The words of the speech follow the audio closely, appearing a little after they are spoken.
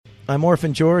I'm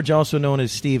Orphan George, also known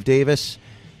as Steve Davis,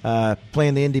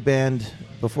 playing the indie band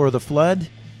Before the Flood,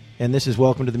 and this is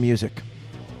Welcome to the Music.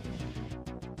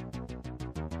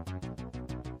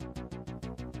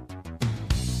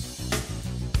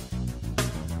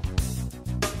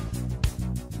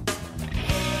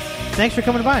 Thanks for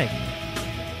coming by.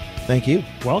 Thank you.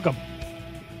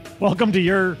 Welcome to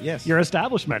your Yes. your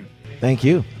establishment. Thank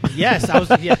you. Yes, I was.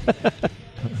 Yeah.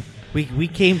 We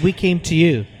came to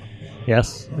you.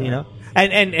 Yes. You know,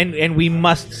 and we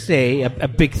must say a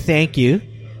big thank you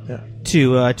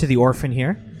to the Orphan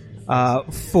here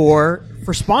for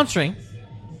sponsoring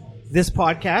this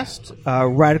podcast.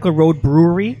 Radical Road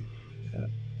Brewery,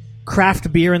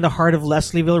 craft beer in the heart of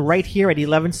Leslieville, right here at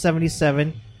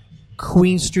 1177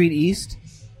 Queen Street East.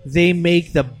 They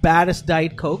make the baddest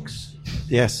Diet Cokes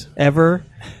Yes. ever.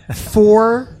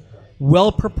 4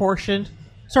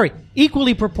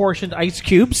 equally proportioned ice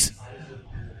cubes.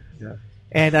 Yeah.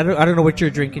 And I don't know what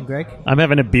you're drinking, Greg. I'm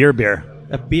having a beer.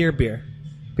 A beer. Beer.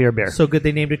 So good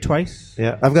they named it twice.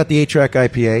 Yeah. I've got the 8-track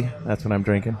IPA. That's what I'm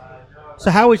drinking.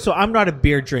 So I'm not a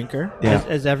beer drinker, Yeah.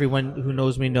 as everyone who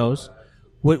knows me knows.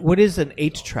 What is an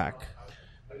 8-track?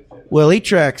 Well,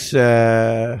 8-tracks,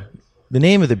 the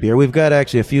name of the beer. We've got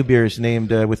actually a few beers named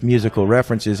with musical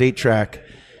references. 8-track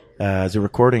is a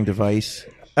recording device.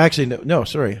 Actually, no,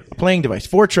 sorry. A playing device.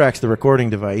 4-track's the recording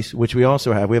device, which we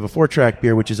also have. We have a 4-track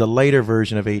beer, which is a lighter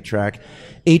version of 8-track.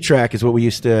 8-track is what we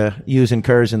used to use in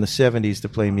cars in the 70s to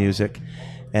play music.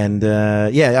 And,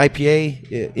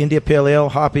 IPA, India Pale Ale,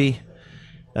 hoppy,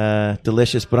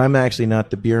 delicious. But I'm actually not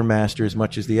the beer master as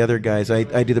much as the other guys. I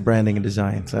do the branding and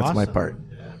design, so that's my Awesome. part.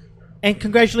 And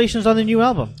congratulations on the new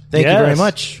album. Thank you Yes. very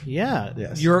much. Yeah.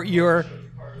 Yes. Your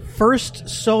first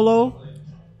solo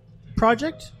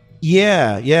project?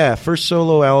 Yeah. First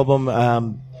solo album.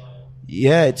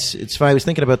 It's fun. I was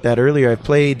thinking about that earlier. I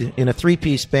played in a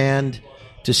 3-piece band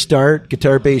to start,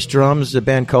 guitar, bass, drums, a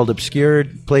band called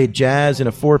Obscured. Played jazz in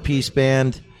a 4-piece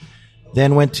band.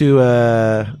 Then went to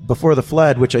Before the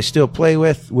Flood, which I still play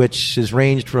with, which has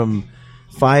ranged from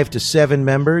 5 to 7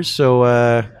 members.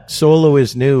 So solo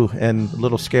is new and a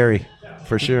little scary,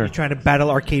 for sure. You're trying to battle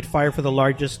Arcade Fire for the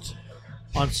largest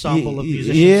ensemble of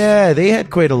musicians. Yeah, they had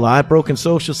quite a lot. Broken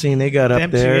Social Scene, they got up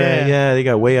Them too, there. yeah. They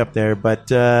got way up there.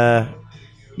 But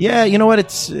you know what?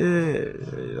 It's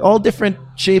all different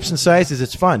shapes and sizes.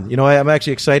 It's fun. You know, I'm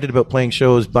actually excited about playing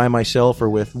shows by myself or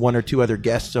with 1 or 2 other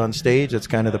guests on stage. That's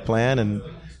kind of the plan, and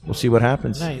we'll see what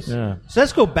happens. Nice. Yeah. So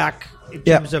let's go back in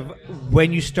Yeah. terms of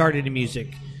when you started in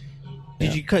music.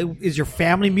 Is your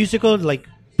family musical? Like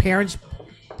parents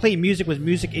play music? Was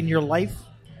music in your life?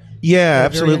 Yeah,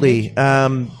 At a very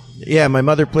absolutely. My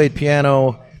mother played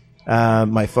piano.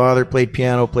 My father played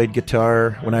piano, played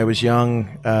guitar. When I was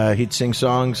young, he'd sing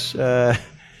songs to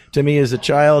me as a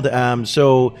child.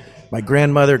 So my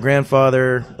grandmother,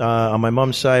 grandfather on my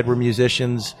mom's side were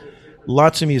musicians.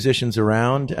 Lots of musicians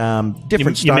around.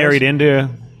 Different styles. You married into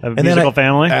a musical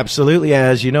family? Absolutely.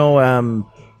 As you know,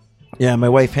 my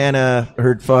wife Hannah,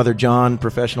 her father John,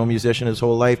 professional musician his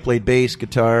whole life, played bass,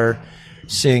 guitar,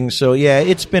 sings. So yeah,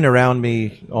 it's been around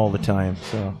me all the time.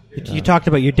 So You talked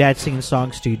about your dad singing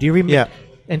songs to you. Do you remember? Yeah.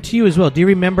 And to you as well. Do you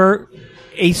remember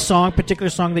a particular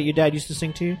song that your dad used to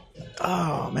sing to you?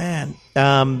 Oh man,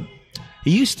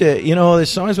 he used to. You know, the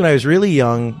songs when I was really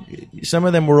young. Some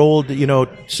of them were old. You know,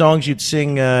 songs you'd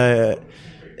sing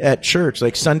at church,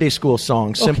 like Sunday school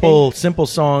songs, simple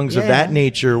songs of that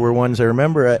nature were ones I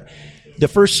remember. The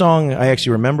first song I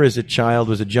actually remember as a child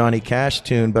was a Johnny Cash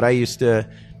tune, but I used to,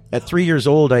 at 3 years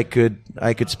old, I could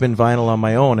spin vinyl on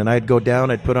my own, and I'd go down,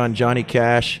 I'd put on Johnny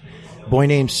Cash. Boy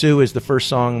Named Sue is the first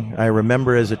song I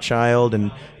remember as a child,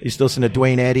 and I used to listen to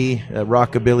Dwayne Eddy, a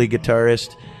rockabilly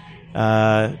guitarist.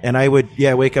 And I would,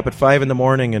 wake up at 5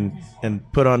 a.m.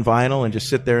 and put on vinyl and just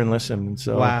sit there and listen. And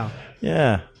so, Wow.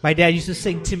 Yeah. My dad used to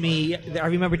sing to me, I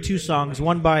remember 2 songs,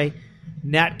 one by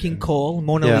Nat King Cole,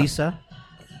 Mona Yeah. Lisa,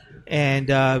 and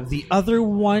the other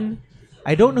one,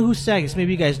 I don't know who sang it,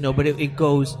 maybe you guys know, but it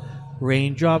goes,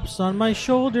 raindrops on my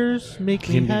shoulders make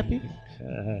me happy.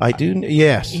 I do,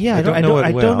 yes. Yeah, I don't know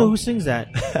it well. don't know who sings that.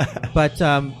 But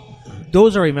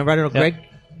those I remember. I don't know, Greg,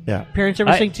 Yeah. parents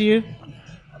ever sing to you?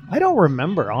 I don't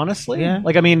remember, honestly. Yeah.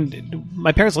 Like, I mean,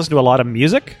 my parents listened to a lot of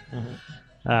music.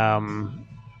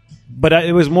 But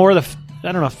it was more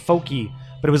folky.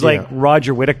 But it was like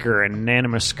Roger Whittaker and Nana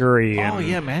Muscuri. And, Oh,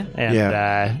 yeah, man.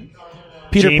 And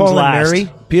Peter, James Paul, Last. and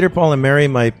Mary. Peter, Paul, and Mary,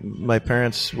 my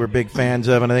parents were big fans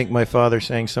of, and I think my father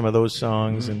sang some of those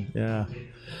songs, and That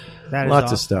is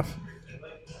lots awesome. of stuff.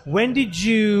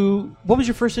 What was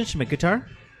your first instrument? Guitar?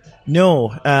 No,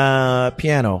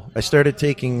 piano. I started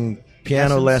taking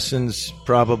piano lessons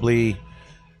probably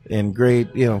in grade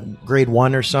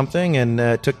 1 or something,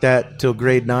 and took that till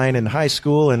grade 9 in high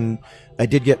school, and I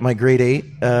did get my grade 8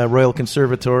 Royal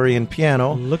Conservatory in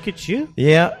piano. Look at you.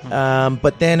 Yeah,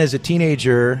 but then as a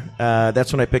teenager,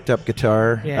 that's when I picked up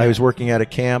guitar. Yeah. I was working at a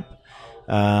camp,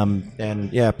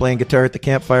 and playing guitar at the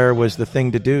campfire was the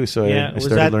thing to do. So I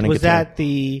started learning guitar. Was that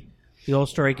the old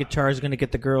story? Guitar is going to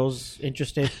get the girls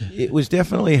interested. It was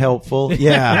definitely helpful.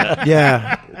 Yeah,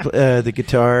 the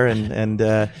guitar, and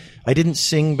I didn't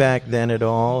sing back then at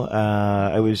all.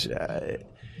 I was.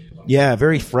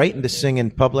 Very frightened to sing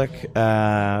in public,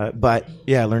 but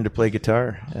I learned to play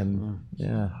guitar, and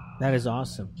that is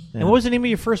awesome. And what was the name of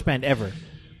your first band ever?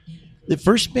 The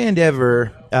first band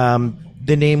ever,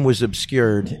 the name was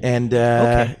obscured, and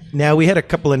now we had a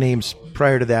couple of names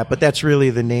prior to that, but that's really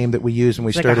the name that we used when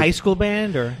we started. Like a high school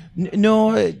band, or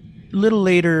no? A little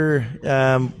later,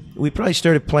 we probably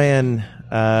started playing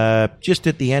just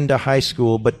at the end of high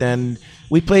school, but then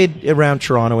we played around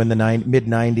Toronto in the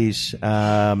mid-'90s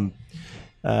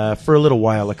for a little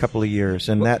while, a couple of years,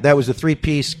 and that was a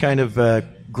 3-piece kind of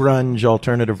grunge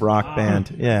alternative rock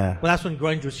band. Yeah. Well, that's when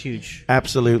grunge was huge.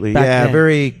 Absolutely. Back then.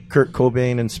 Very Kurt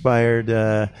Cobain inspired.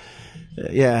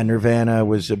 Nirvana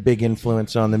was a big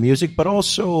influence on the music, but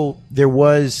also there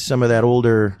was some of that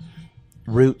older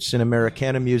roots in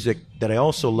Americana music that I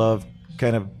also loved,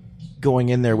 kind of going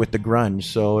in there with the grunge.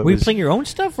 So were you playing your own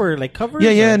stuff or like covers?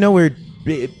 Yeah. No, we're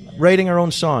writing our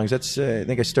own songs. That's I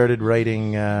think I started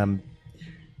writing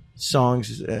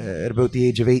songs at about the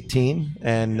age of 18,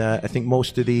 and I think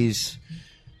most of these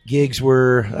gigs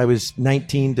were, I was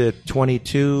 19 to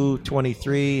 22,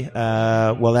 23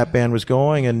 while that band was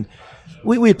going, and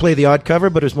we'd play the odd cover,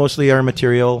 but it was mostly our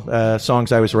material,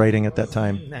 songs I was writing at that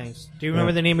time. Nice. Do you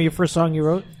remember the name of your first song you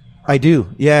wrote? I do.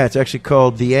 Yeah, it's actually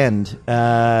called The End.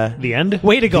 The End?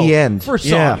 Way to go. The End. First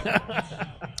song. Yeah.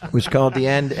 It was called The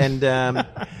End, and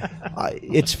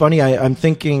it's funny, I'm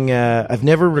thinking, I've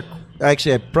never...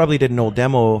 Actually, I probably did an old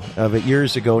demo of it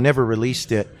years ago, never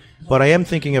released it, but I am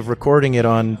thinking of recording it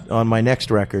on my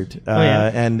next record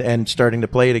and starting to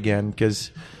play it again, because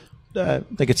I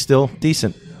think it's still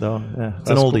decent, though.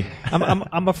 It's an oldie. Cool.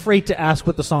 I'm afraid to ask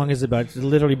what the song is about. Is it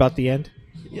literally about the end?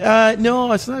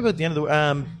 No, it's not about the end of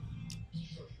the...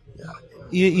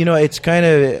 it's kind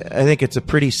of... I think it's a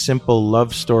pretty simple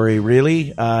love story,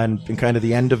 really, and kind of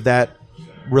the end of that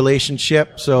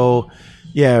relationship, so...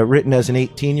 Yeah, written as an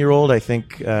 18-year-old. I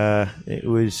think it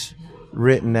was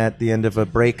written at the end of a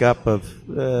breakup of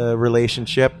a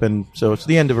relationship, and so it's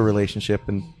the end of a relationship,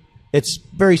 and it's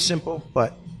very simple,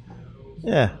 but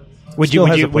yeah. Would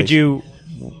you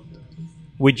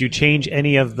change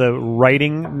any of the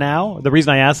writing now? The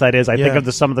reason I ask that is I think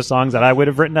of some of the songs that I would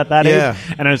have written at that age,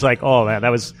 and I was like, oh man, that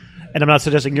was. And I'm not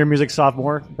suggesting your music's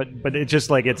sophomore, but it's just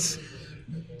like it's.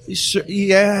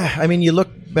 Yeah, I mean, you look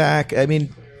back. I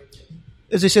mean.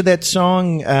 As I said, that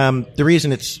song, the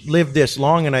reason it's lived this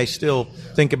long and I still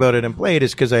think about it and play it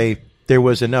is because there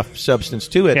was enough substance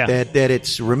to it that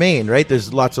it's remained, right?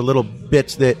 There's lots of little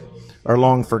bits that are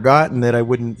long forgotten that I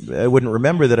wouldn't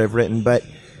remember that I've written, but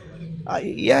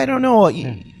I don't know.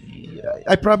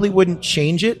 I probably wouldn't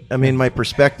change it. I mean, my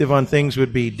perspective on things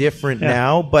would be different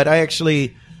now, but I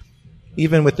actually,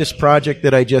 even with this project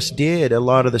that I just did, a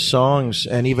lot of the songs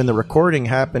and even the recording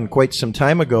happened quite some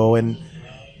time ago, and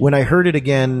when I heard it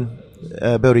again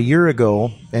about a year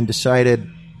ago and decided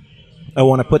I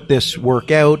want to put this work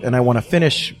out and I want to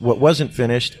finish what wasn't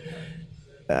finished,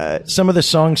 some of the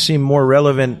songs seem more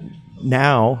relevant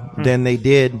now than they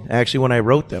did actually when I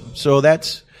wrote them. So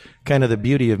that's kind of the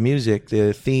beauty of music.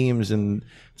 The themes and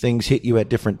things hit you at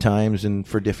different times and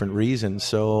for different reasons.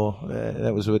 So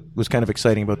that was what was kind of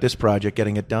exciting about this project,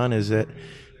 getting it done, is that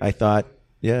I thought,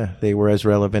 yeah, they were as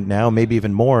relevant now, maybe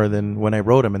even more than when I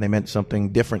wrote them, and they meant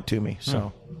something different to me.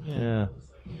 So, yeah.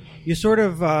 You sort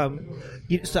of.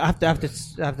 So I have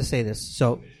to say this.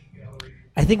 So,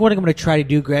 I think what I'm going to try to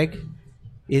do, Greg,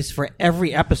 is for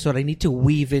every episode, I need to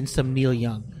weave in some Neil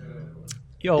Young.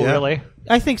 Really?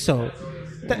 I think so.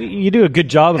 You do a good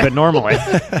job of it normally.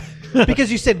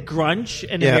 Because you said grunge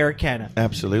and Americana.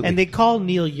 Absolutely. And they call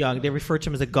Neil Young, they refer to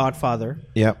him as the godfather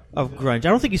of grunge. I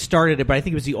don't think he started it, but I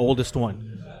think he was the oldest one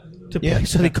to play,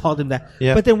 so they called him that.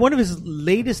 Yeah. But then one of his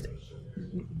latest,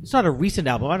 it's not a recent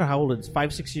album, I don't know how old it is,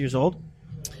 5-6 years old.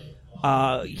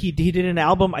 He did an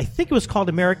album, I think it was called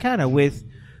Americana, with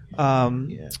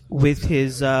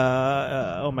his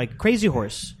Crazy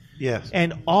Horse. Yes.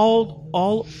 And all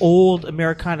old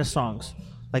Americana songs,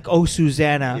 like Oh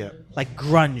Susanna, like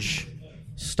grunge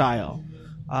style.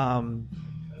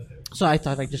 So I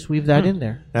thought I'd just weave that in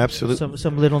there. Absolutely.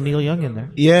 Some little Neil Young in there.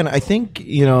 Yeah, and I think,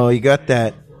 you got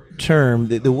that term,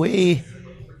 the way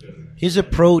his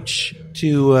approach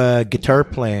to guitar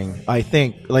playing, I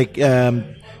think, like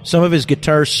some of his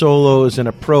guitar solos and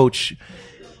approach,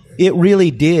 it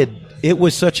really did. It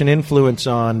was such an influence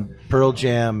on Pearl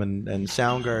Jam and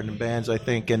Soundgarden and bands, I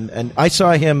think. And I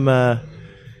saw him,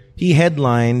 he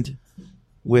headlined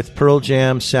with Pearl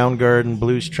Jam, Soundgarden,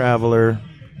 Blues Traveler.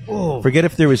 Oh. Forget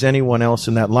if there was anyone else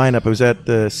in that lineup. It was at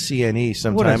the CNE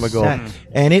some time ago. Set.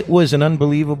 And it was an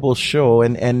unbelievable show.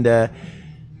 And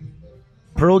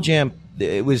Pearl Jam,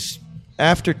 it was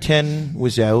after 10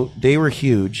 was out, they were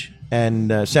huge. And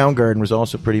Soundgarden was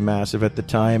also pretty massive at the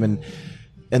time. And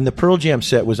the Pearl Jam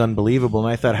set was unbelievable.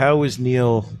 And I thought, how was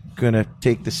Neil going to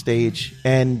take the stage?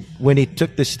 And when he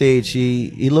took the stage,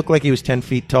 he looked like he was 10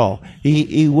 feet tall.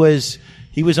 He was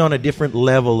on a different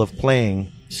level of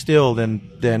playing still than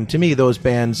to me, those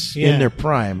bands in their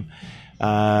prime.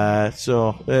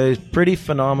 So pretty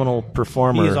phenomenal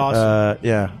performer. He's awesome.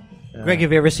 Yeah. Greg,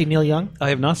 have you ever seen Neil Young? I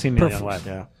have not seen Neil Young live.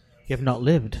 Yeah. You have not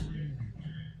lived.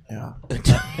 Yeah.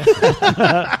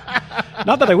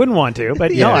 Not that I wouldn't want to,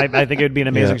 but no, I think it would be an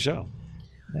amazing show.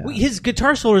 His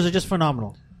guitar solos are just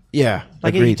phenomenal. Yeah.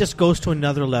 Like agreed. it just goes to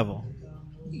another level.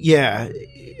 Yeah,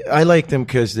 I like them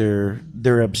because they're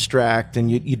abstract and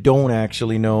you don't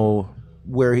actually know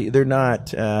where they're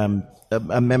not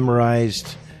a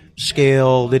memorized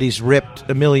scale that he's ripped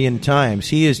a million times.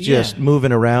 He is just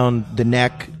moving around the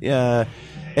neck. And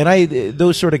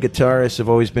those sort of guitarists have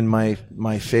always been my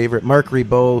favorite. Mark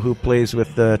Ribot, who plays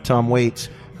with Tom Waits,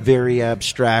 very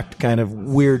abstract, kind of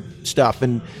weird stuff.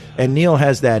 And Neil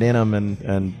has that in him,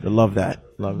 and I love that.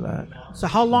 Love that. So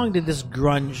how long did this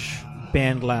grunge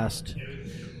band last?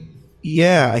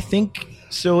 Yeah, I think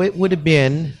so. It would have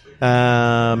been,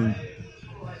 as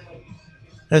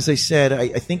I said,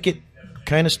 I think it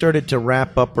kind of started to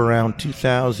wrap up around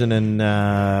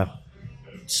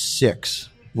 2006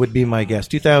 would be my guess.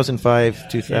 2005,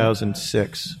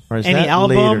 2006. Or is Any that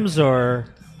albums later? or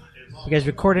you guys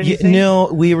record anything?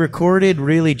 No, we recorded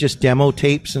really just demo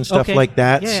tapes and stuff like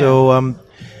that. Yeah. So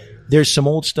there's some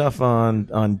old stuff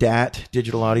on DAT,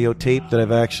 digital audio tape, that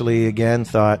I've actually, again,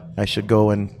 thought I should go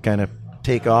and kind of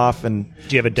take off. And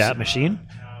do you have a DAT machine?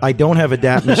 I don't have a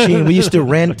DAT machine. We used to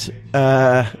rent,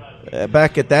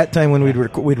 back at that time when we'd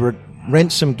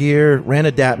rent some gear, rent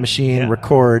a DAT machine,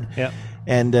 record,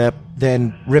 and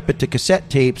then rip it to cassette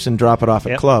tapes and drop it off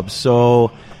at clubs.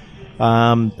 So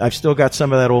I've still got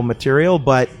some of that old material,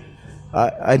 but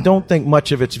I don't think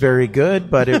much of it's very good,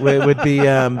 but it would be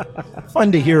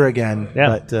fun to hear again.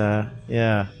 Yeah. But, I'm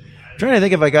trying to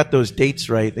think if I got those dates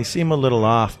right. They seem a little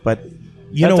off, but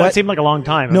you know what? That seemed like a long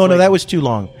time. No, that was too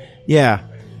long. Yeah.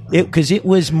 Because it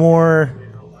was more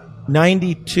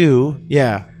 92,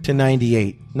 to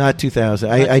 98, not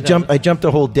 2000. I jumped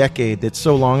a whole decade. It's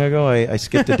so long ago, I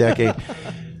skipped a decade.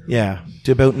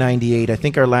 To about 98. I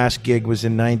think our last gig was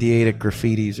in 98 at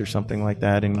Graffiti's or something like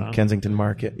that in Kensington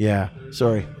Market. Yeah,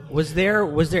 sorry. Was there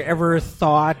ever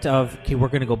thought of, okay, we're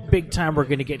going to go big time, we're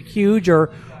going to get huge,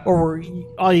 or were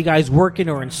all you guys working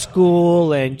or in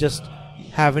school and just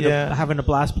having a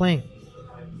blast playing?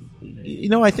 You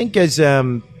know, I think as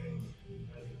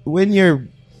when you're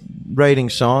writing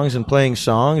songs and playing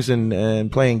songs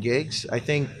and playing gigs, I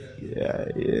think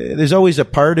there's always a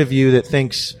part of you that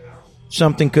thinks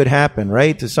something could happen,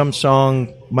 right? Some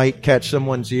song might catch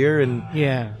someone's ear, and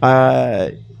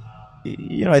I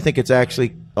think it's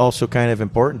actually also kind of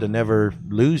important to never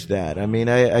lose that. I mean,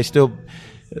 I still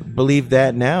believe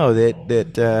that now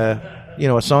that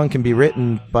a song can be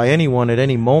written by anyone at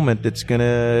any moment that's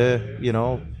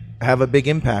gonna have a big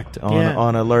impact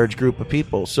on a large group of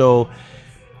people. So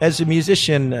as a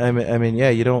musician, I mean,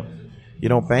 you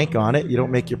don't bank on it. You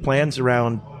don't make your plans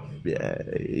around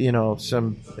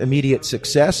some immediate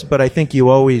success, but I think you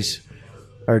always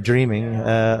are dreaming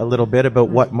a little bit about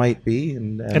what might be,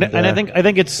 and I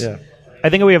think it's. I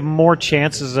think we have more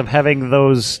chances of having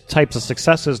those types of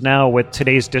successes now with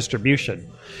today's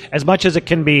distribution. As much as it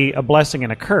can be a blessing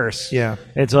and a curse,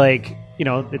 it's like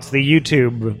it's the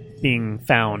YouTube being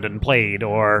found and played,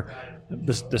 or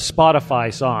the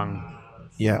Spotify song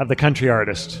of the country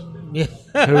artist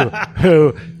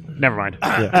who never mind.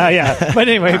 But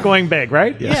anyway, going big,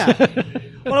 right?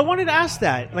 Well, I wanted to ask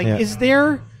that. Is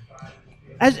there,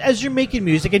 as you're making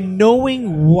music and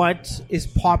knowing what is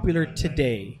popular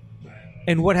today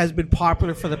and what has been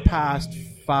popular for the past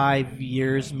 5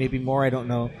 years, maybe more, I don't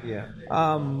know.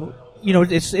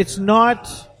 It's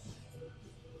not.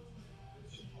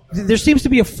 There seems to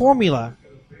be a formula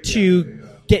to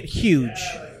get huge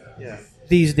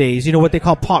these days. What they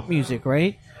call pop music,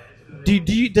 right?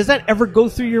 Does that ever go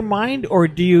through your mind, or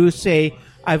do you say,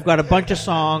 I've got a bunch of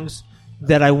songs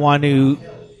that I want to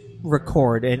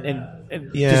record, and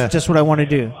just what I want to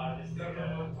do.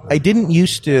 I didn't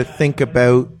used to think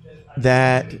about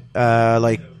that,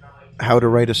 like how to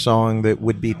write a song that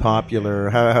would be popular, or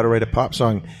how to write a pop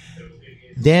song.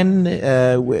 Then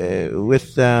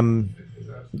with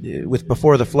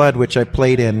Before the Flood, which I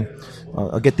played in,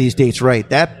 I'll get these dates right.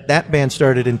 That band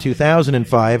started in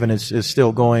 2005 and is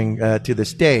still going to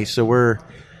this day. So we're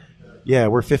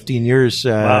 15 years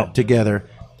together.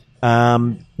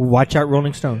 Watch out,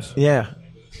 Rolling Stones. Yeah.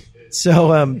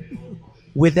 So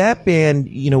with that band,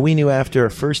 we knew after our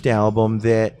first album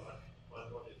that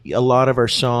a lot of our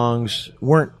songs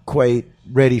weren't quite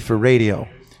ready for radio.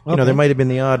 Okay. There might have been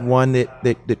the odd one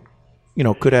that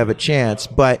could have a chance,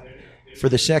 but for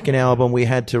the second album, we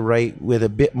had to write with a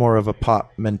bit more of a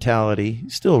pop mentality.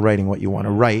 Still writing what you want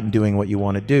to write and doing what you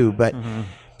want to do, but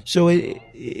so it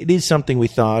is something we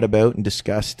thought about and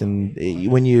discussed. And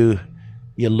when you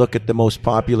look at the most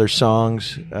popular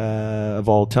songs of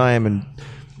all time and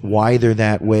why they're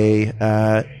that way,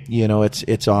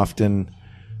 it's often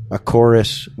a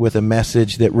chorus with a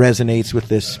message that resonates with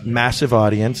this massive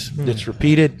audience that's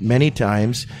repeated many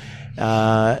times.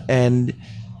 And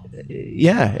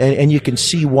you can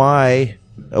see why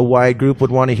a wide group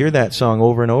would want to hear that song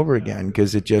over and over again,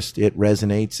 because it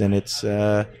resonates and it's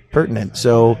pertinent.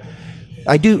 So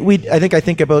I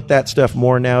think about that stuff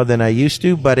more now than I used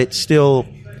to, but it's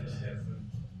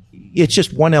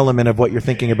just one element of what you're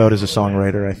thinking about as a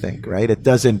songwriter, I think, right? It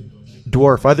doesn't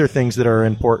dwarf other things that are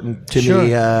important to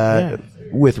me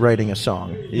with writing a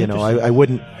song. I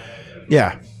wouldn't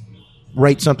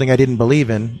write something I didn't believe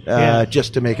in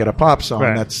just to make it a pop song.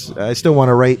 Right. I still want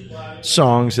to write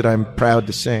songs that I'm proud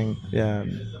to sing. Yeah.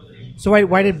 So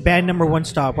why did band number one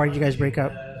stop? Why did you guys break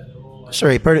up?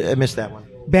 Sorry, I missed that one.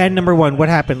 Band number one, what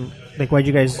happened? Like, why did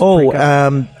you guys break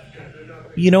up?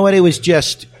 You know what? It was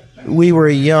just, we were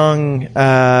young.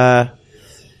 I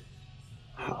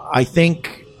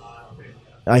think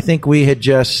we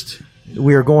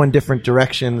were going different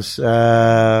directions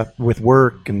with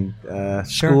work and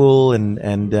school,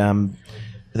 and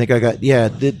I think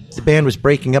the band was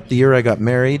breaking up the year I got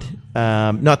married.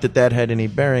 Not that had any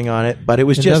bearing on it, but it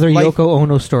was another just Yoko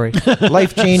Ono story.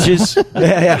 Life changes.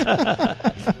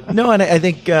 No, and I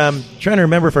think trying to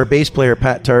remember if our bass player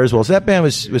Pat Tarswell. So that band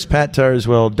was Pat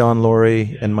Tarswell, Don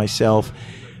Laurie, and myself.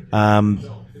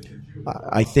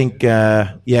 I think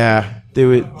there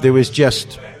was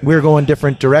just, we were going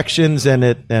different directions, and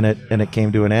it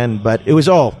came to an end. But it was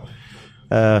all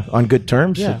on good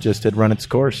terms. Yeah. It just had run its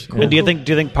course. Yeah. Do you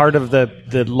think part of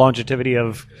the longevity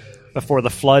of Before the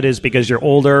Flood is because you're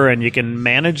older and you can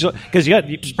manage? Because you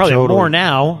probably have more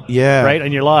now, right,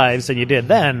 in your lives than you did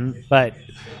then. But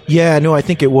I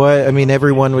think it was. I mean,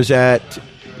 everyone was at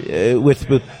with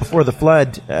Before the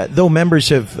Flood. Though members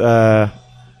have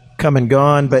come and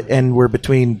gone, and we're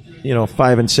between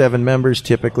 5 and 7 members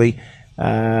typically.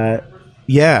 I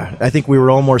think we were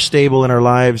all more stable in our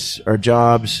lives, our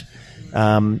jobs.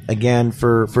 Again,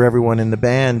 for everyone in the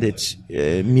band, it's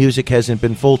music hasn't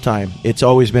been full time. It's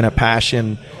always been a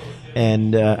passion,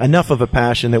 and enough of a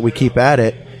passion that we keep at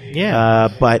it.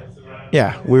 But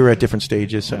we were at different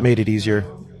stages, so it made it easier.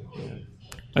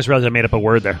 I just realized I made up a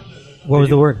word there. What was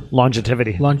the word?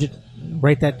 Longevity.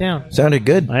 Write that down. Sounded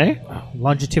good.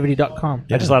 Longevity.com.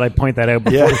 I just thought I'd point that out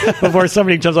before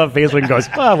somebody jumps on Facebook and goes,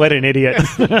 what an idiot.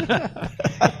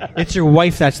 It's your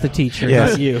wife that's the teacher,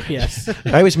 not you. Yes.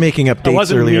 I was making up dates earlier.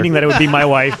 I wasn't meaning that it would be my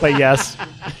wife, but yes.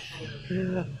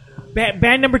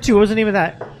 Band number 2, what was the name of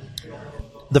that?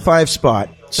 The 5 Spot.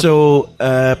 So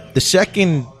the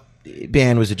second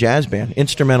band was a jazz band,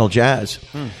 instrumental jazz,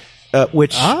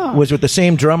 which was with the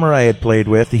same drummer I had played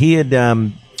with. He had...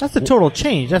 That's a total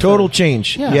change.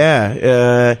 Change.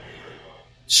 Yeah.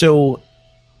 So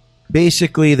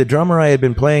basically, the drummer I had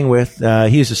been playing with,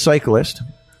 he's a cyclist,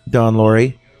 Don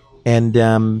Laurie, and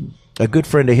a good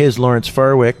friend of his, Lawrence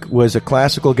Farwick, was a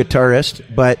classical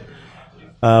guitarist, but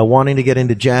wanting to get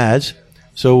into jazz.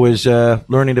 So was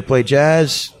learning to play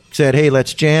jazz, said, hey,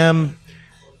 let's jam.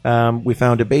 We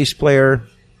found a bass player.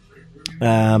 We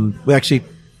actually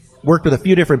worked with a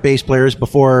few different bass players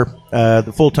before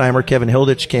the full-timer Kevin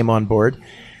Hilditch came on board.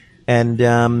 And,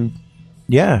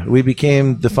 we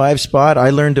became the 5 Spot. I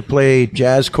learned to play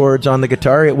jazz chords on the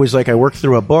guitar. It was like I worked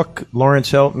through a book. Lawrence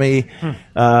helped me.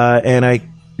 And I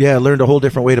learned a whole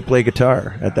different way to play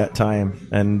guitar at that time.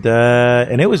 And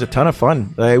it was a ton of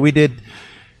fun.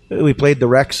 We played the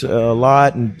Rex a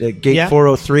lot, and Gate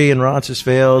 403 in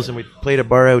Roncesvalles, and we played a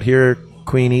bar out here,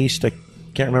 Queen East. I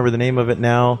can't remember the name of it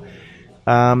now.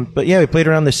 But we played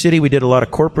around the city. We did a lot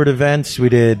of corporate events. We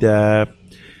did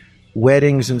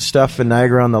weddings and stuff in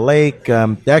Niagara on the Lake.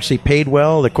 They actually paid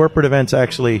well. The corporate events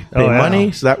actually pay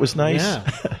money, so that was nice. Yeah.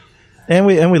 and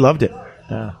we loved it.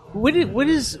 What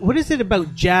is it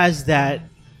about jazz that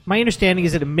my understanding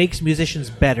is that it makes musicians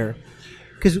better?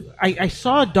 Because I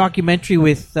saw a documentary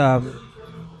with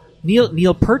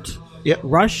Neil Peart,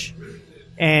 Rush,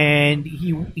 and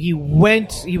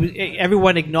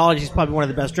everyone acknowledged he's probably one of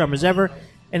the best drummers ever.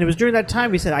 And it was during that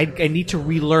time he said, I need to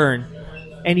relearn.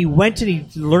 And he went and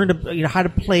he learned how to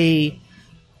play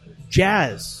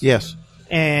jazz. Yes.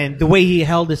 And the way he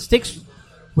held his sticks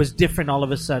was different all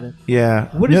of a sudden. Yeah.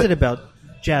 What is it about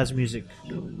jazz music?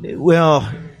 Well,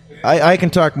 I can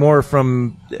talk more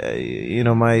from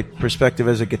my perspective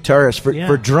as a guitarist.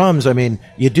 For drums, I mean,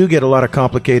 you do get a lot of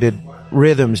complicated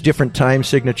rhythms, different time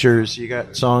signatures. You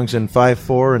got songs in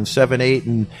 5/4 and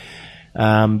 7/8,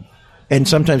 and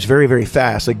sometimes very, very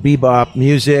fast, like bebop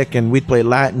music, and we'd play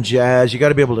Latin jazz. You got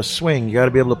to be able to swing. You got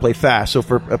to be able to play fast. So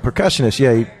for a percussionist,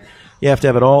 you have to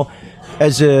have it all.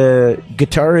 As a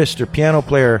guitarist or piano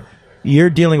player, you're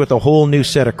dealing with a whole new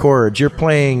set of chords. You're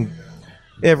playing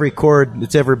every chord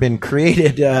that's ever been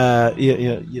created.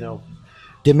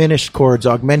 Diminished chords,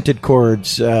 augmented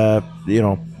chords.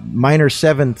 Minor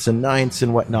sevenths and ninths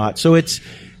and whatnot. So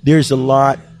there's a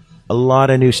lot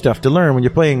of new stuff to learn. When you're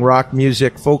playing rock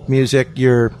music, folk music,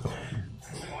 you're,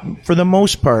 for the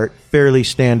most part, fairly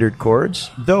standard chords.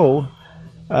 Though,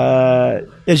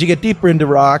 as you get deeper into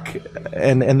rock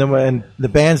and the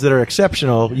bands that are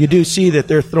exceptional, you do see that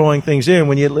they're throwing things in.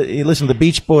 When you listen to the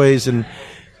Beach Boys and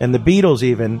the Beatles,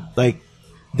 even, like,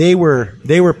 they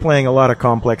were playing a lot of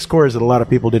complex chords that a lot of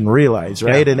people didn't realize,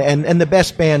 right? Yeah. And the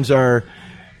best bands are,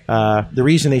 the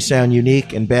reason they sound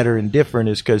unique and better and different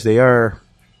is because they are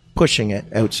pushing it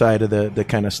outside of the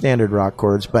kind of standard rock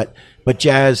chords. But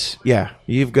jazz,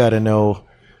 you've got to know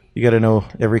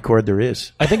every chord there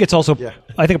is. I think it's also,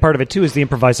 I think a part of it too is the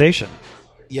improvisation,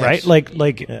 right?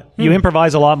 Like you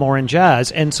improvise a lot more in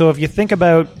jazz. And so if you think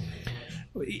about,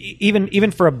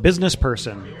 even for a business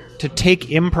person to take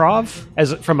improv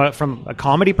as from a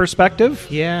comedy perspective,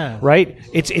 right?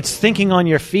 It's thinking on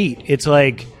your feet. It's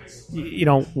like,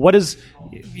 what is,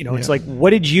 it's like, what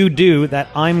did you do that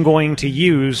I'm going to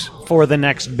use for the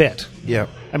next bit? Yeah.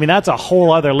 I mean, that's a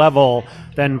whole other level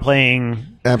than playing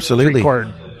absolutely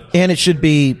chord. And it should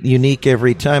be unique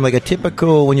every time. Like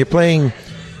when you're playing,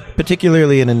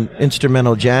 particularly in an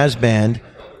instrumental jazz band,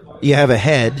 you have a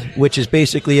head, which is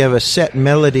basically you have a set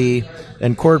melody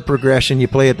and chord progression you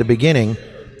play at the beginning,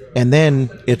 and then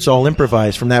it's all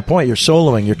improvised from that point. You're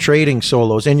soloing, you're trading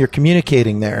solos, and you're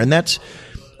communicating there. And that's,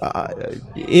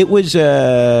 it was,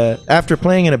 after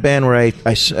playing in a band where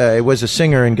I was a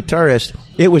singer and guitarist,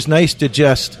 it was nice to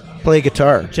just play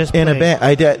guitar in a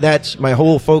band. That's my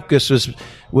whole focus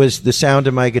was the sound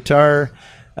of my guitar.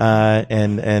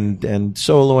 And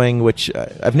soloing, which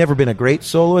I've never been a great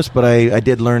soloist, but I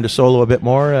did learn to solo a bit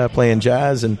more playing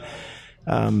jazz, and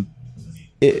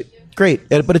great.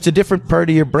 But it's a different part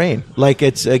of your brain. Like,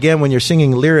 it's, again, when you're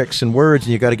singing lyrics and words,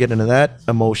 and you got to get into that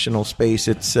emotional space.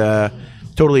 It's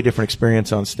totally different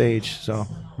experience on stage. So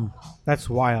that's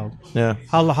wild. Yeah.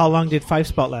 How long did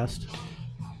 5-Spot last?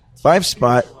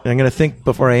 5-Spot. I'm going to think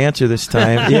before I answer this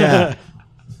time. Yeah.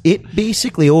 It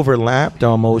basically overlapped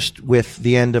almost with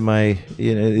the end of my,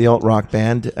 the alt rock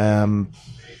band.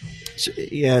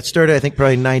 It started, I think,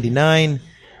 probably in 99,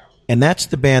 and that's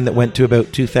the band that went to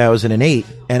about 2008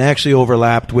 and actually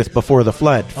overlapped with Before the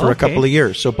Flood for a couple of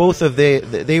years. So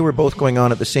they were both going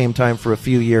on at the same time for a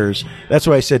few years. That's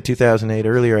why I said 2008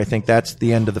 earlier. I think that's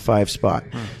the end of the 5-Spot.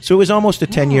 So it was almost a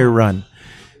 10-year run.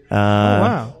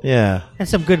 Wow. Yeah. And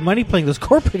some good money playing those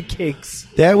corporate gigs.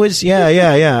 That was,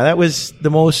 that was the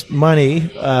most money.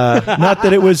 Not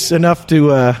that it was enough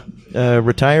to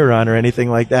retire on or anything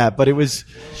like that, but it was,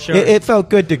 it felt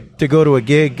good to go to a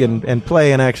gig and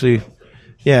play and actually,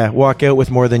 walk out with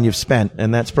more than you've spent.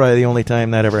 And that's probably the only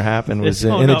time that ever happened was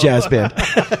in a jazz band.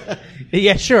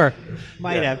 Yeah, sure.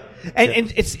 Might have.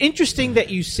 And it's interesting that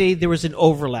you say there was an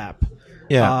overlap.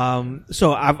 Yeah.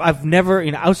 So I've never,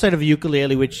 outside of a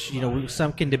ukulele, which,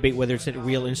 some can debate whether it's a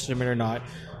real instrument or not,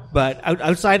 but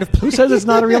outside of... Who says it's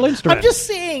not a real instrument? I'm just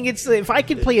saying, if I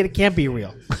can play it, it can't be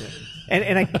real.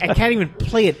 And I can't even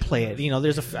play it.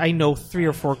 I know 3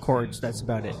 or 4 chords, that's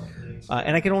about it.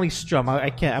 And I can only strum.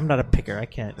 I'm not a picker. I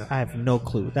have no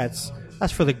clue. That's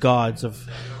for the gods of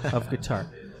guitar.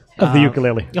 Of the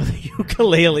ukulele. Of the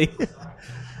ukulele.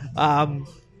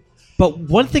 But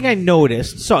one thing I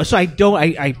noticed, so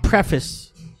I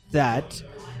preface that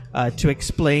to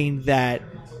explain that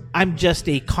I'm just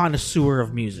a connoisseur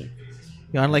of music.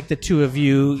 Unlike the two of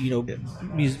you,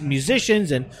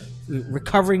 musicians and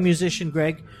recovering musician,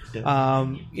 Greg.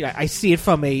 I see it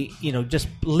from just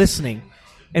listening.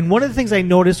 And one of the things I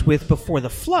noticed with Before the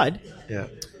Flood,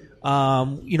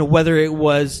 whether it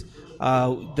was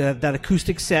that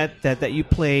acoustic set that you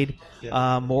played,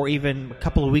 or even a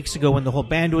couple of weeks ago when the whole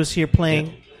band was here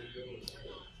playing,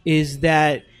 is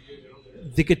that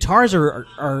the guitars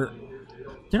are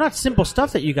they're not simple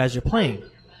stuff that you guys are playing.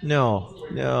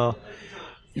 No.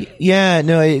 Yeah,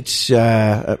 no, it's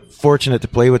fortunate to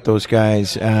play with those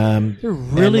guys. They're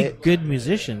really good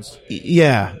musicians.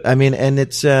 Yeah, I mean, and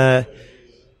it's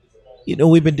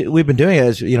we've been doing it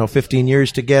as 15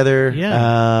 years together.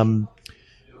 Yeah.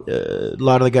 A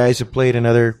lot of the guys have played in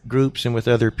other groups and with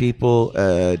other people.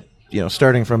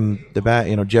 Starting from the back,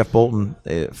 Jeff Bolton,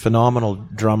 a phenomenal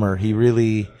drummer. He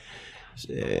really.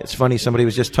 It's funny, somebody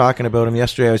was just talking about him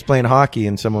yesterday. I was playing hockey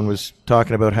and someone was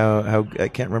talking about how I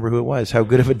can't remember who it was, how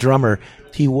good of a drummer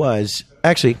he was.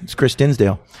 Actually, it's Chris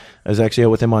Dinsdale. I was actually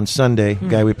out with him on Sunday,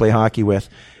 guy we play hockey with,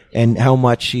 and how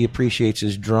much he appreciates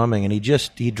his drumming. And he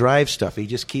drives stuff. He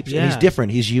just keeps, and he's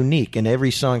different. He's unique, and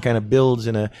every song kind of builds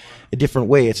in a different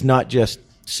way. It's not just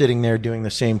sitting there doing the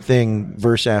same thing,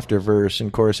 verse after verse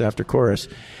and chorus after chorus.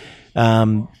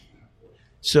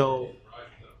 So...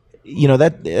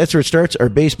 that's where it starts. Our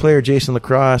bass player, Jason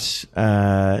Lacrosse,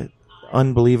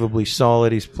 unbelievably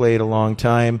solid. He's played a long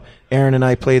time. Aaron and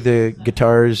I play the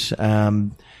guitars.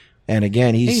 And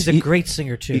again, he's a great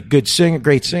singer too. Great singer,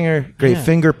 great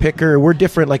finger picker. We're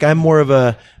different. Like, I'm more of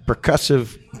a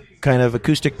percussive kind of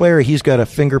acoustic player. He's got a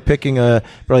finger picking,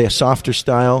 probably a softer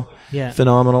style. Yeah.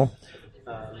 Phenomenal.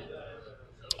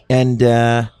 And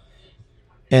then,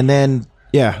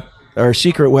 our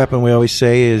secret weapon, we always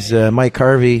say, is Mike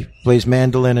Harvey plays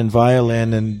mandolin and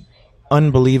violin, and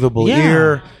unbelievable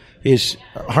ear. His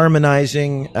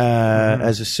harmonizing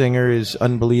as a singer is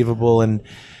unbelievable, and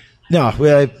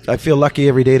I feel lucky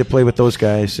every day to play with those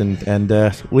guys. And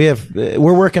we're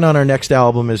working on our next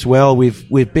album as well.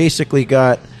 We've basically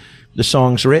got the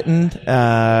songs written,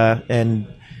 and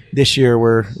this year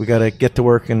we got to get to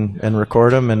work and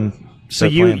record them. And so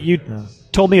you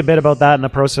told me a bit about that and the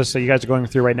process that you guys are going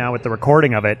through right now with the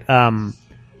recording of it.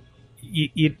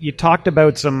 You talked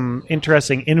about some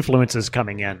interesting influences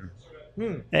coming in.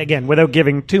 Again, without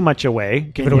giving too much away.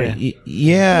 Give it away.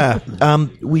 Yeah.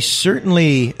 We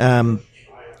certainly, our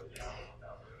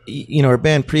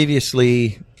band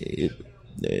previously,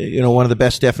 one of the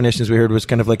best definitions we heard was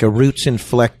kind of like a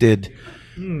roots-inflected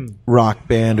rock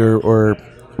band or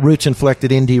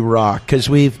roots-inflected indie rock, because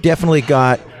we've definitely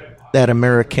got that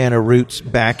Americana roots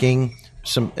backing,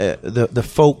 some the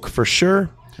folk for sure.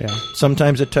 Yeah.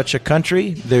 Sometimes a touch of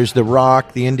country. There's the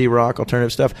rock, the indie rock,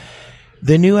 alternative stuff.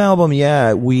 The new album,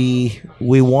 we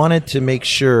wanted to make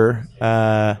sure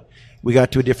we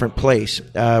got to a different place.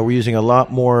 We're using a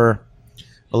lot more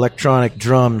electronic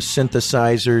drums,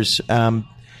 synthesizers.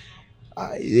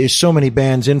 There's so many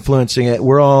bands influencing it.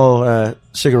 We're all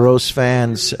Sigur Rós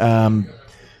fans.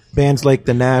 Bands like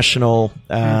The National.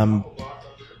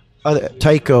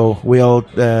 Tycho,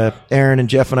 Aaron and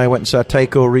Jeff and I went and saw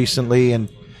Tycho recently, and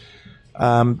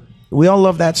we all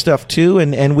love that stuff too.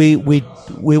 And we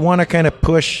want to kind of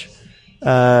push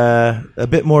a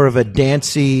bit more of a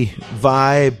dancey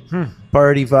vibe,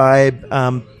 party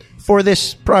vibe for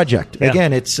this project. Yeah.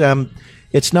 Again, it's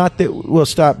not that we'll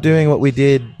stop doing what we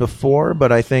did before,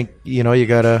 but I think you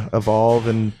got to evolve,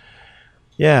 and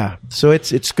so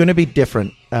it's going to be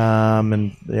different,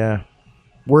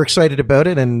 We're excited about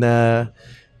it, and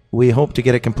we hope to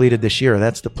get it completed this year.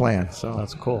 That's the plan. So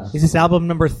that's cool. Is this album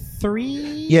number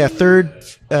 3? Yeah, third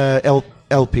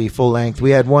LP, full length.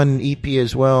 We had one EP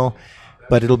as well,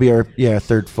 but it'll be our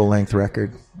third full length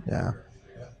record. Yeah.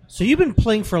 So you've been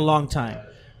playing for a long time.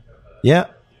 Yeah.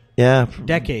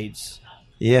 Decades.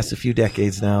 Yes, a few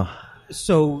decades now.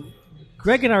 So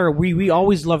Greg and I we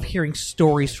always love hearing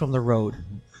stories from the road.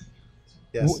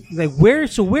 Yes.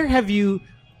 Where have you?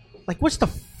 What's the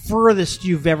furthest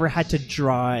you've ever had to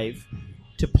drive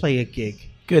to play a gig?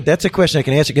 Good. That's a question I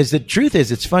can answer, because the truth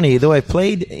is, it's funny. Though I've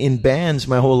played in bands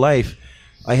my whole life,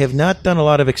 I have not done a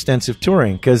lot of extensive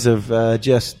touring because of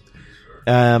just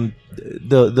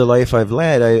the life I've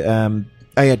led.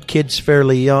 I had kids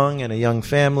fairly young and a young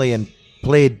family, and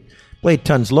played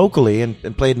tons locally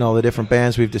and played in all the different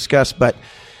bands we've discussed. But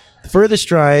the furthest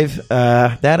drive,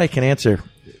 that I can answer.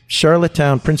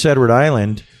 Charlottetown, Prince Edward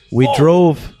Island. We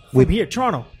drove... From here,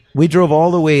 Toronto. We drove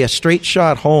all the way, a straight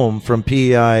shot home from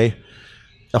PEI,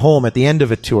 home at the end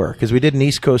of a tour, because we did an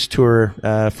East Coast tour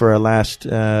for our last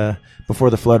Before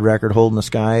the Flood record, Hole in the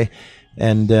Sky,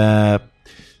 and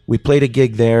we played a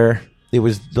gig there. It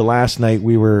was the last night.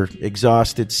 We were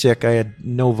exhausted, sick. I had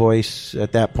no voice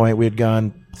at that point. We had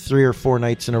gone 3 or 4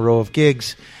 nights in a row of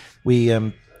gigs. We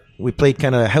played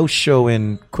kind of a house show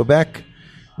in Quebec,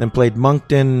 then played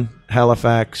Moncton,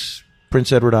 Halifax,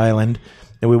 Prince Edward Island,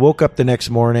 and we woke up the next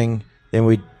morning and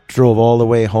we drove all the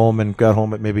way home and got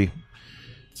home at maybe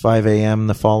 5 a.m.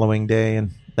 the following day,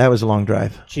 and that was a long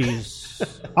drive. Jeez.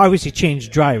 Obviously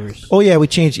changed drivers. Oh, yeah, we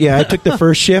changed. Yeah, I took the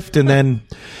first shift and then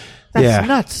That's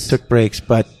nuts. took breaks.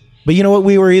 But you know what?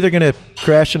 We were either going to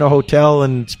crash in a hotel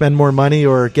and spend more money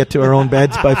or get to our own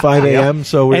beds by 5 a.m.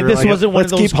 So we And were this like, wasn't one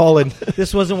of let's those- keep hauling.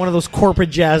 This wasn't one of those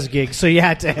corporate jazz gigs, so you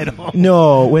had to head home.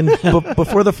 No,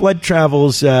 before the flood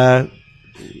travels,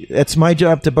 it's my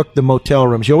job to book the motel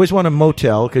rooms. You always want a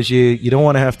motel because you don't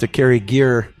want to have to carry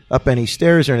gear up any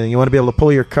stairs or anything. You want to be able to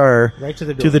pull your car Right to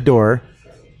the door. to the door.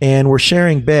 And we're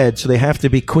sharing beds, so they have to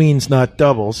be queens, not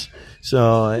doubles.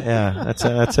 So yeah,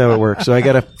 that's how it works. So I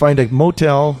got to find a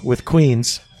motel with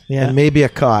queens and maybe a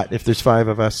cot if there's 5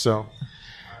 of us. So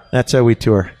that's how we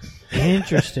tour.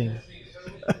 Interesting.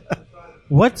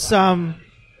 What's you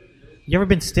ever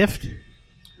been stiffed?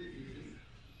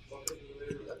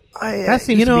 That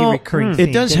seems to be a recurring theme.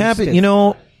 It does getting happen. stiffed. You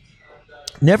know,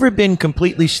 never been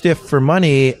completely stiff for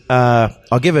money.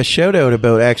 I'll give a shout out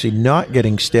about actually not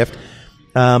getting stiffed.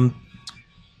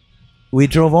 We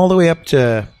drove all the way up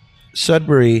to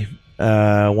Sudbury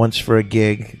once for a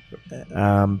gig.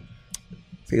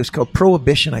 It was called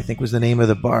Prohibition, I think was the name of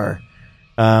the bar.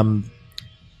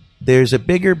 There's a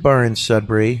bigger bar in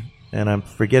Sudbury, and I'm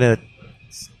forgetting it.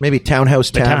 Maybe Townhouse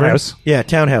Tavern. Townhouse. Yeah,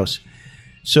 Townhouse.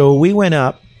 So we went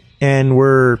up, and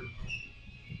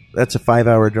that's a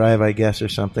 5-hour drive, I guess, or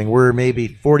something. We're maybe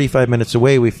 45 minutes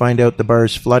away. We find out the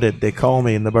bar's flooded. They call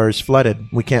me, and the bar's flooded.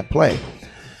 We can't play.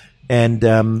 And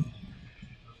the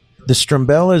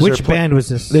Strumbellas. Which band was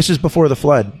this? This is before the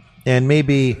flood, and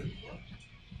maybe 4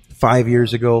 or 5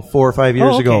 years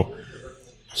ago.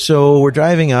 So we're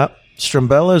driving up.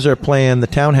 Strumbellas are playing the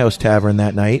Townhouse Tavern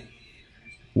that night.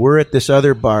 We're at this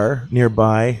other bar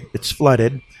nearby. It's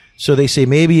flooded. So they say,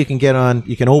 maybe you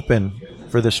can open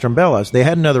for the Strumbellas. They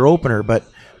had another opener, but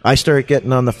I started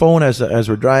getting on the phone as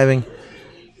we're driving.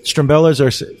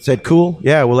 Strumbellas said, cool,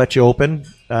 yeah, we'll let you open.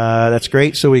 That's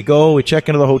great. So we check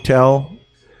into the hotel,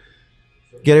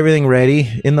 get everything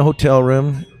ready in the hotel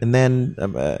room, and then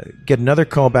get another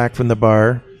call back from the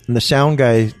bar, and the sound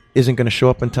guy isn't going to show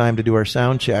up in time to do our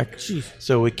sound check. Jeez.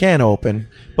 So we can't open.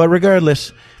 But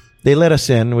regardless, they let us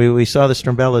in. We saw the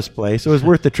Strumbellas play, so it was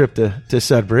worth the trip to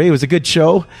Sudbury. It was a good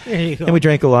show, There you go. and we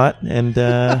drank a lot, and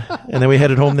then we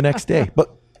headed home the next day.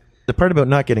 But the part about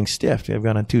not getting stiffed, I've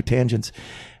gone on 2 tangents.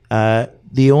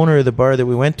 The owner of the bar that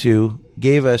we went to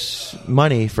gave us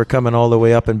money for coming all the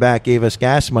way up and back, gave us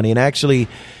gas money, and actually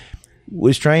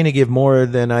was trying to give more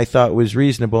than I thought was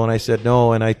reasonable, and I said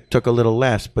no, and I took a little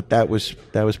less, but that was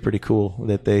pretty cool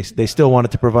that they still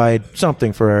wanted to provide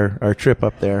something for our trip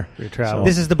up there. travel.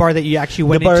 This is the bar that you actually The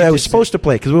went bar into. I was supposed to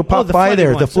play, because we'll pop the by flooded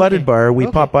there, the ones, flooded okay. bar. We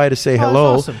Okay. popped by to say that's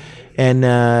hello, awesome. and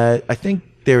I think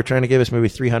they were trying to give us maybe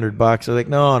 $300. I was like,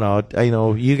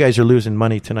 no, you guys are losing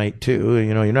money tonight too.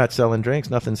 You're not selling drinks,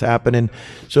 nothing's happening.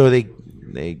 So they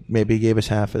maybe gave us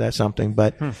half of that something,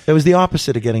 but it was the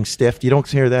opposite of getting stiffed. You don't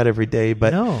hear that every day,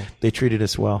 but No. they treated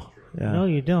us well. Yeah. No,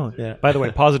 you don't. Yeah. By the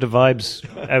way, positive vibes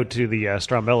out to the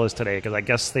Strumbellas today, because I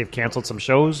guess they've canceled some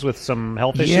shows with some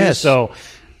health issues. Yes. So,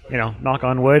 knock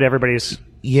on wood, everybody's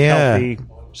Yeah. healthy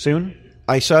soon.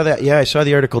 I saw that. Yeah, I saw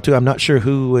the article too. I'm not sure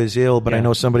who was ill, but I Yeah.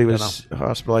 know somebody was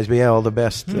hospitalized. But yeah, all the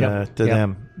best to Yep.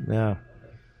 them. Yeah.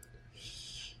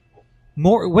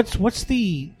 More. What's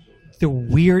the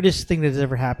weirdest thing that's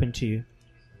ever happened to you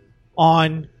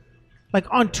on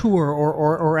tour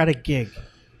or at a gig?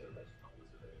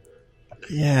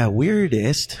 Yeah,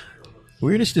 weirdest.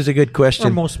 Weirdest is a good question.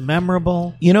 Or most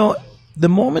memorable? The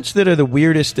moments that are the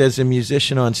weirdest as a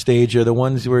musician on stage are the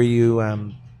ones where you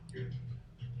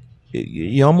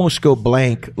almost go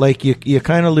blank. Like you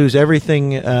kind of lose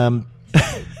everything.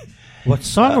 What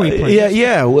song are we playing?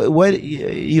 Yeah. What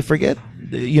you forget?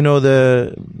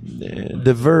 The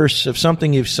verse of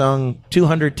something you've sung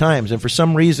 200 times, and for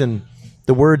some reason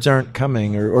the words aren't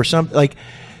coming, or something like.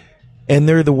 And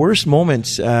they're the worst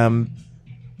moments. There's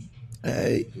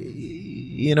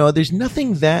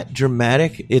nothing that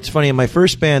dramatic. It's funny, in my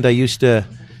first band, I used to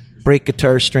break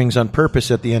guitar strings on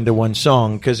purpose at the end of one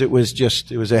song because it was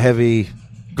a heavy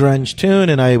grunge tune,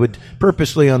 and I would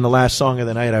purposely, on the last song of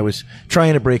the night, I was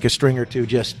trying to break a string or two,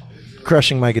 just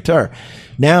crushing my guitar.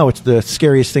 Now it's the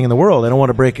scariest thing in the world. I don't want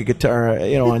to break a guitar,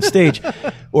 on stage,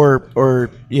 or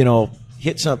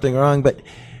hit something wrong, but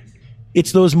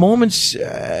it's those moments,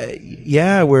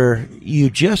 where you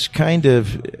just kind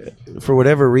of, for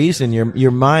whatever reason,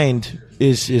 your mind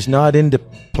is not into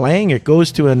playing. It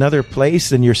goes to another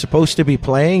place and you're supposed to be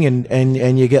playing,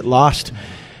 and you get lost.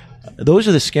 Those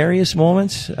are the scariest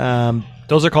moments.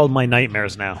 Those are called my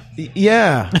nightmares now.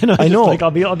 Yeah, I know. Like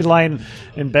I'll be lying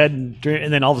in bed,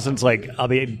 and then all of a sudden, it's like I'll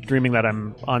be dreaming that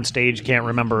I'm on stage, can't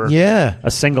remember a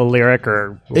single lyric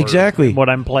or exactly what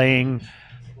I'm playing,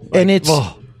 and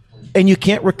and you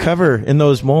can't recover in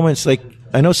those moments. Like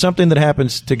I know something that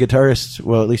happens to guitarists.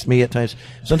 Well, at least me at times.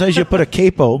 Sometimes you put a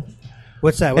capo.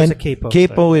 What's that? What's a capo?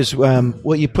 Capo is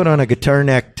what you put on a guitar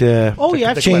neck to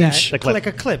change, like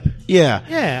a clip.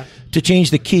 Yeah. To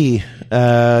change the key,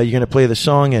 you're going to play the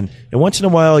song, and once in a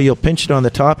while you'll pinch it on the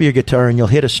top of your guitar and you'll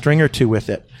hit a string or two with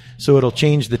it, so it'll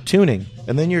change the tuning.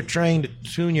 And then you're trying to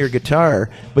tune your guitar,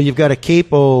 but you've got a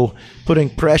capo putting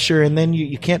pressure, and then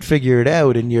you can't figure it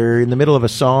out, and you're in the middle of a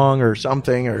song or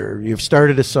something, or you've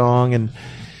started a song, and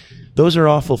those are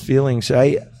awful feelings.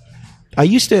 I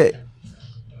used to.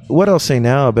 What I'll say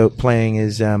now about playing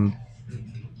is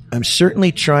I'm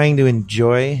certainly trying to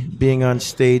enjoy being on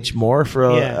stage more. For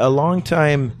a long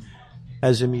time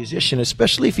as a musician,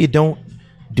 especially if you don't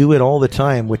do it all the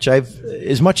time, which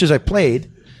as much as I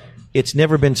played, it's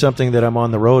never been something that I'm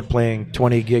on the road playing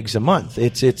 20 gigs a month.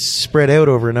 It's spread out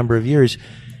over a number of years,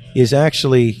 is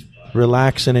actually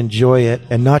relax and enjoy it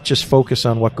and not just focus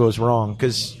on what goes wrong.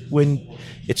 Because when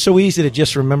it's so easy to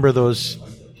just remember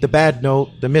the bad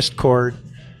note, the missed chord,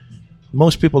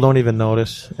 most people don't even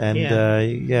notice, and you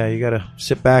got to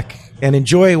sit back and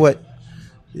enjoy what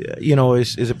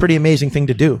is a pretty amazing thing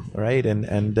to do, right?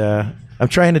 And I'm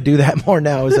trying to do that more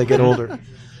now as I get older.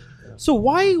 So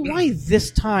why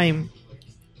this time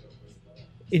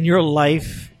in your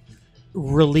life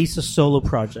release a solo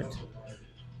project?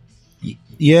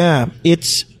 Yeah,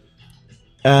 it's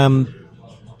the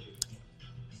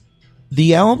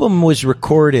album was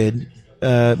recorded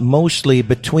mostly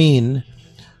between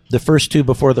the first two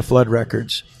Before the Flood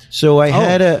records. So I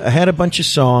had a bunch of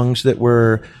songs that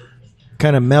were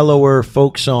kind of mellower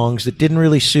folk songs that didn't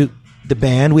really suit the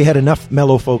band. We had enough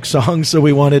mellow folk songs, so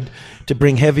we wanted to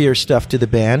bring heavier stuff to the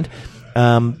band.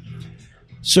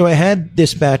 So I had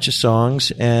this batch of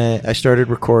songs, and I started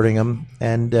recording them,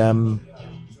 and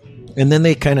then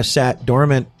they kind of sat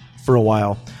dormant for a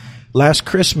while. Last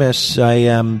Christmas,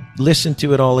 I listened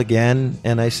to it all again,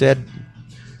 and I said,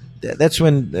 that's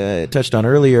when I touched on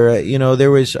earlier, there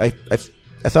was, I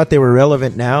thought they were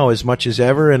relevant now as much as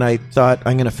ever, and I thought,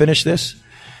 I'm going to finish this.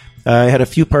 I had a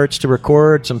few parts to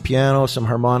record, some piano, some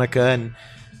harmonica,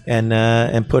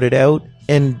 and put it out.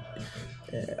 And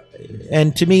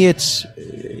to me, it's,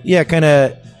 kind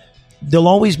of, there'll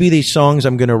always be these songs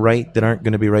I'm going to write that aren't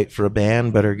going to be right for a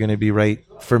band, but are going to be right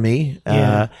for me.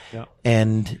 And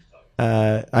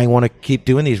I want to keep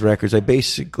doing these records. I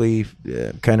basically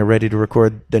kind of ready to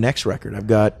record the next record. I've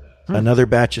got another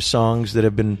batch of songs that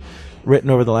have been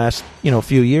written over the last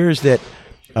few years that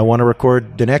I want to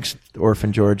record the next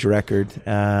Orphan George record.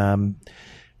 And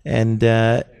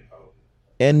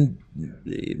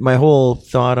my whole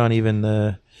thought on even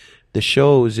the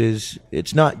shows is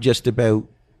it's not just about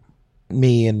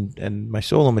me and my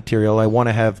solo material. I want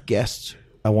to have guests.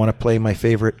 I want to play my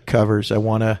favorite covers.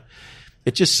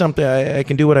 It's just something I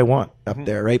can do what I want up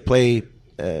there, right? Play,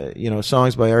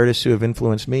 songs by artists who have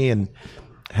influenced me, and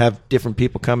have different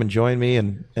people come and join me,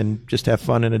 and just have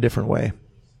fun in a different way.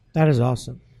 That is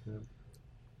awesome.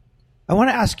 I want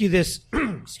to ask you this.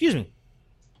 Excuse me.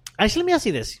 Actually, let me ask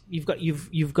you this: you've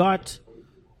got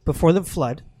Before the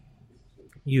Flood.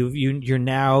 You're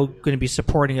now going to be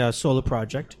supporting a solo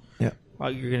project.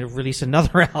 You're going to release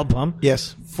another album.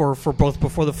 Yes. For both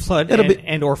Before the Flood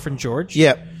and Orphan George.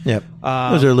 Yep.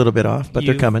 Those are a little bit off, but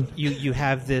they're coming. You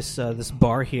have this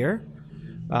bar here,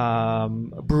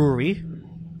 brewery.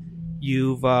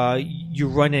 You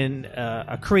run in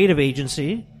a creative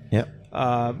agency. Yep.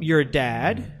 You're a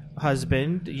dad,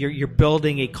 husband. You're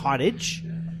building a cottage.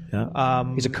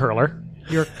 Yeah. He's a curler.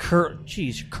 You're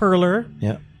curler.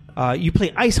 Yeah. You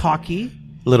play ice hockey.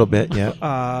 A little bit.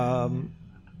 Yeah.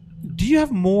 Do you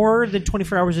have more than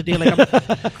 24 hours a day? Like,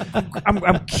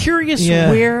 I'm curious.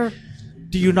 Where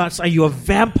do you not? Are you a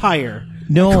vampire?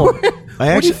 No.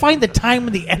 Where do you find the time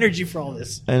and the energy for all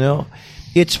this? I know.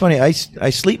 It's funny. I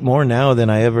sleep more now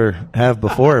than I ever have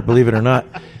before, believe it or not.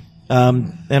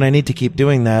 And I need to keep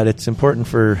doing that. It's important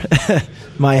for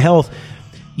my health.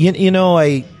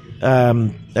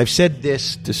 I've said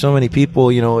this to so many people.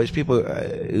 There's people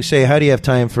who say, "How do you have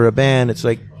time for a band?" It's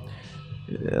like,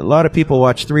 a lot of people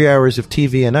watch 3 hours of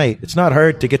TV a night. It's not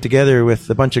hard to get together with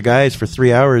a bunch of guys for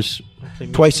 3 hours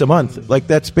twice a month. Like,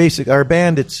 that's basic. Our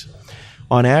band, it's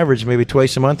on average maybe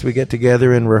twice a month we get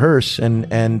together and rehearse and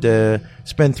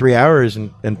spend 3 hours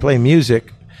and play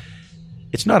music.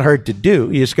 it's not hard to do.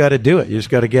 You just got to do it. You just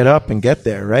got to get up and get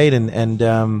there, right?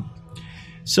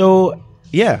 So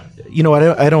yeah,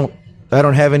 I don't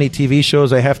have any TV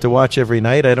shows I have to watch every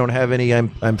night. I don't have any.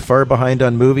 I'm far behind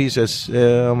on movies, as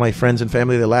my friends and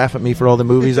family, they laugh at me for all the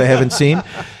movies I haven't seen.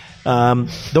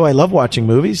 Though I love watching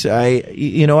movies,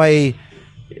 it's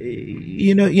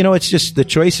just the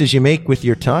choices you make with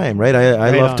your time, right?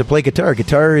 I love to play guitar.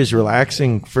 Guitar is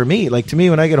relaxing for me. Like, to me,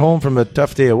 when I get home from a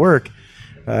tough day at work,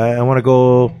 I want to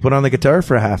go put on the guitar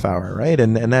for a half hour, right?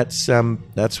 And that's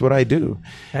what I do.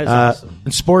 That's awesome.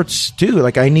 And sports too.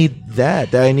 Like, I need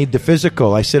that. I need the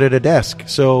physical. I sit at a desk,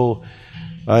 so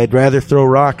I'd rather throw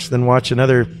rocks than watch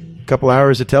another couple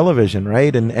hours of television,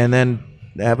 right? And then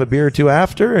have a beer or two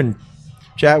after and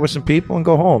chat with some people and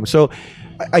go home. So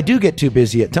I do get too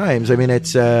busy at times. I mean,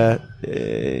 it's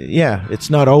it's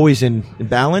not always in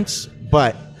balance,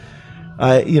 but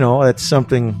it's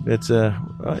something that's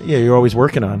you're always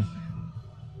working on.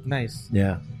 Nice.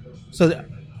 Yeah. So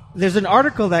there's an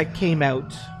article that came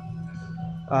out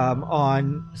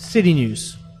on City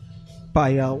News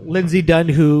by Lindsay Dunn,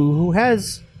 who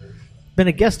has been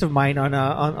a guest of mine on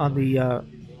the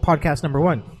podcast number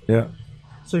 1. Yeah.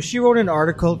 So she wrote an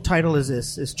article. Title is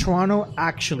this: Is Toronto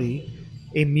actually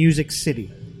a music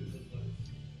city?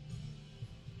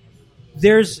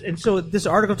 So this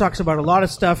article talks about a lot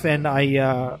of stuff, and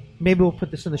I maybe we'll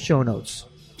put this in the show notes.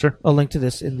 Sure, I'll link to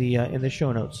this in the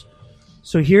show notes.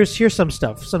 So here's some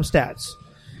stuff, some stats.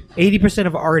 80%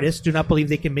 of artists do not believe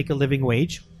they can make a living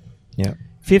wage. Yeah.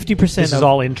 50%. This is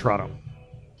all in Toronto.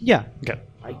 Yeah. Okay.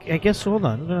 I guess. Hold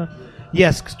on.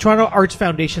 Yes, Toronto Arts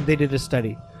Foundation. They did a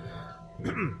study.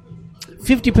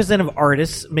 50% of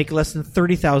artists make less than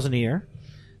 $30,000 a year.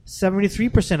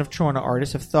 73% of Toronto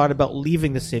artists have thought about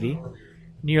leaving the city.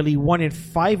 Nearly 1 in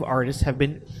 5 artists have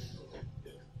been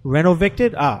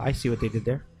renovicted. I see what they did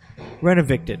there.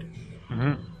 Renovicted.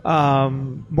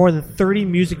 Mm-hmm. More than 30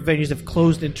 music venues have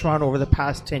closed in Toronto over the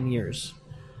past 10 years.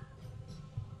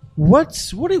 What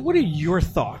are your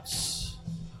thoughts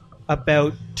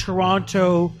about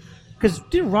Toronto? Because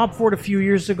didn't Rob Ford a few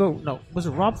years ago? No, was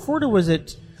it Rob Ford or was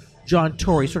it John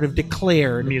Tory sort of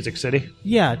declared Music City?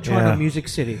 Yeah, Toronto Music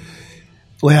City.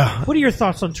 Well, what are your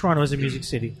thoughts on Toronto as a music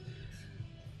city?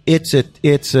 I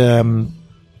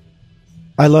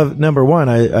love, number one,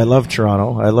 I love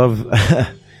Toronto. I love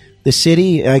the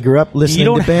city. I grew up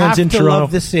listening to bands in Toronto.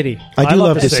 Love the city. I do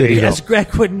love the city. As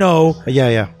Greg would know.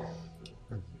 Yeah.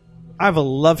 I have a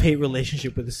love-hate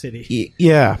relationship with the city.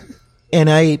 Yeah, and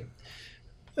I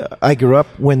grew up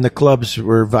when the clubs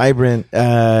were vibrant.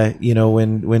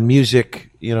 When music,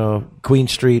 Queen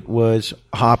Street was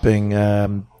hopping,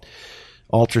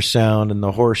 Ultrasound and the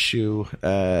Horseshoe,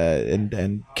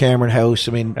 and Cameron House.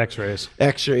 I mean, X-Rays.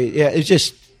 Yeah, it's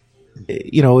just,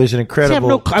 it was an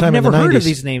incredible time. I've never in the heard 90s. of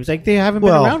these names. Like, they haven't been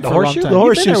around for a long time. The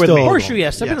Horseshoe still. Horseshoe,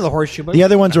 yes. I've been to the Horseshoe, but the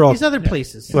other ones are all these other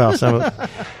places. Well, some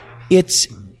of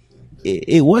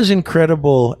it was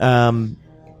incredible.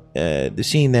 The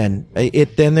scene then.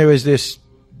 Then there was this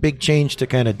big change to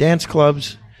kind of dance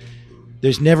clubs.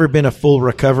 There's never been a full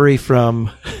recovery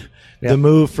from the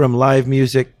move from live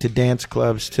music to dance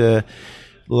clubs to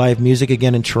live music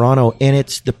again in Toronto. And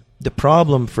it's the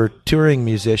problem for touring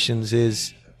musicians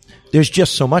is there's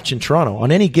just so much in Toronto.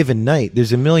 On any given night,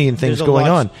 there's a million things going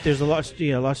on. There's lots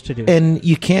to do. And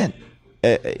you can't,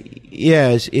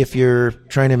 if you're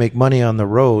trying to make money on the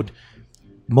road,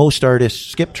 most artists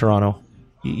skip Toronto.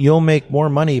 You'll make more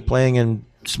money playing in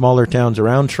smaller towns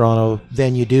around Toronto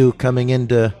than you do coming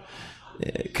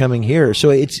here. So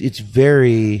it's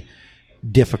very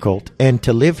difficult, and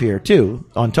to live here too.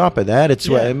 On top of that, it's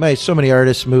why so many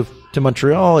artists move to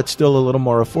Montreal. It's still a little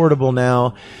more affordable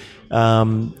now.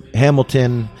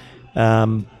 Hamilton,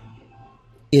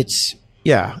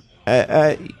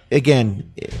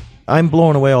 again, I'm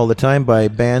blown away all the time by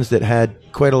bands that had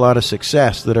quite a lot of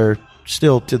success that are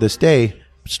still to this day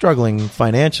struggling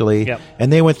financially,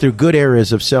 and they went through good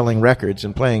eras of selling records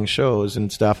and playing shows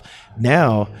and stuff.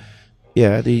 Now,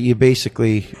 you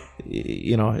basically,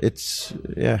 it's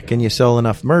can you sell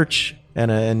enough merch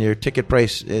and your ticket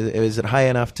price is it high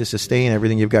enough to sustain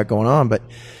everything you've got going on? But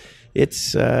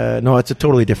it's it's a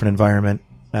totally different environment.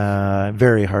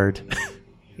 Very hard.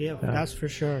 Yeah, that's for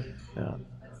sure. Yeah.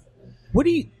 What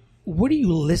are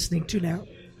you listening to now?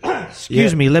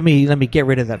 Excuse me. Let me get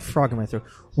rid of that frog in my throat.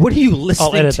 What are you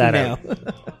listening to now?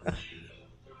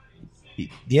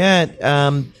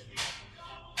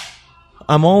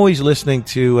 I'm always listening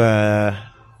to.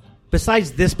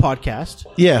 Besides this podcast.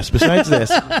 Yes, besides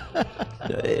this,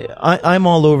 I'm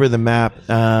all over the map.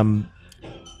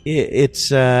 It's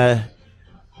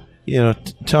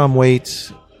Tom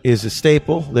Waits, is a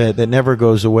staple that never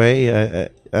goes away.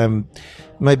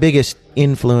 My biggest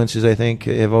influences, I think,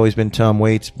 have always been Tom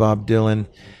Waits, Bob Dylan,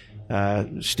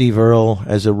 Steve Earle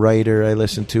as a writer. I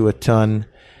listen to a ton.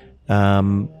 As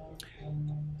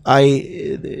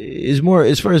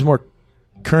far as more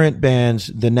current bands,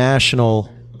 The National.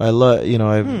 I've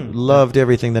loved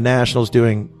everything The National's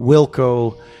doing.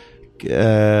 Wilco,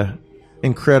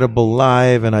 incredible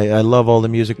live, and I love all the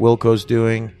music Wilco's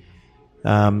doing.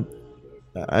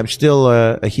 I'm still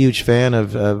a huge fan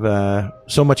of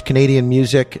so much Canadian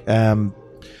music.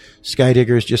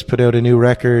 Skydiggers just put out a new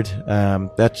record.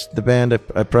 That's the band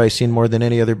I've probably seen more than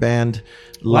any other band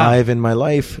live in my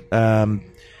life. The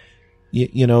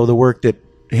work that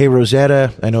Hey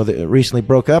Rosetta, I know that recently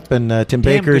broke up, and Tim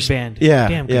Baker's good band. Yeah,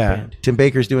 Damn good yeah. band. Tim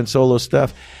Baker's doing solo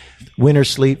stuff. Winter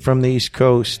Sleep from the East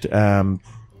Coast. But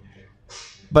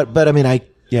I mean, I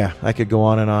could go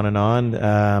on and on and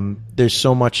on. There's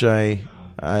so much I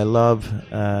love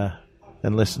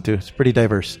and listen to. It's pretty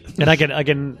diverse. And I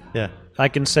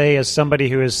can say, as somebody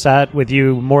who has sat with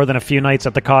you more than a few nights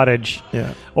at the cottage,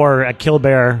 or at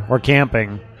Killbear or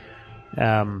camping,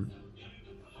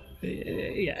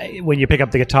 when you pick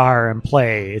up the guitar and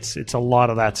play, it's a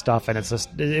lot of that stuff, and it's just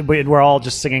we're all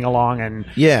just singing along, and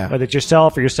whether it's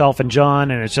yourself and John,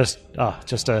 and it's just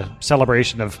a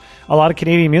celebration of a lot of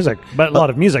Canadian music, but a lot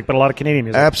of Canadian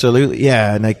music. Absolutely,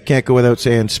 yeah, and I can't go without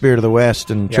saying Spirit of the West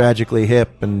and Tragically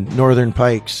Hip and Northern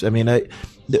Pikes. I mean,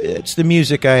 it's the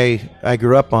music I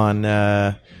grew up on.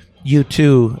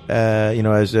 U2,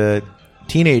 as a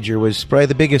teenager, was probably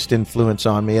the biggest influence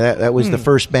on me. That was the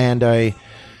first band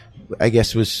I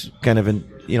guess was kind of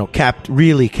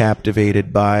really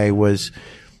captivated by was,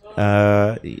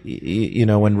 when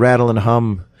Rattle and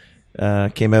Hum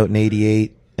came out in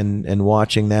 '88, and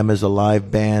watching them as a live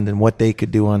band and what they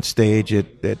could do on stage,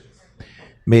 it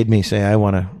made me say, I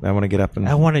want to get up and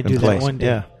I want to do play. that one day.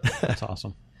 Yeah, That's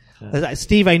awesome.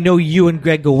 Steve, I know you and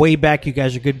Greg go way back. You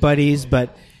guys are good buddies,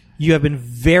 but you have been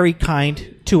very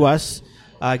kind to us,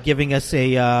 giving us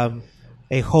a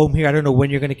home here. I don't know when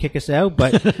you're going to kick us out,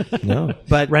 but no,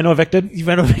 but Reno evicted.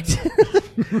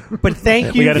 But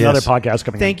thank you. We got another podcast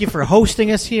coming. Thank you for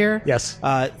hosting us here. Yes.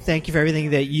 Thank you for everything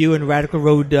that you and Radical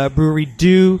Road Brewery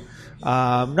do,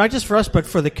 not just for us, but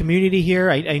for the community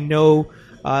here. I know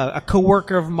a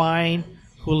coworker of mine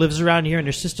who lives around here, and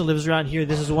their sister lives around here.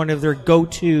 This is one of their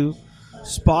go-to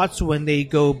spots when they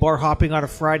go bar hopping on a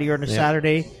Friday or on a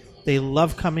Saturday. They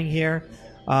love coming here.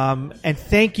 And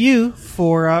thank you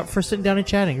for sitting down and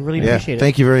chatting. I really appreciate it.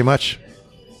 Thank you very much.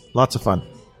 Lots of fun.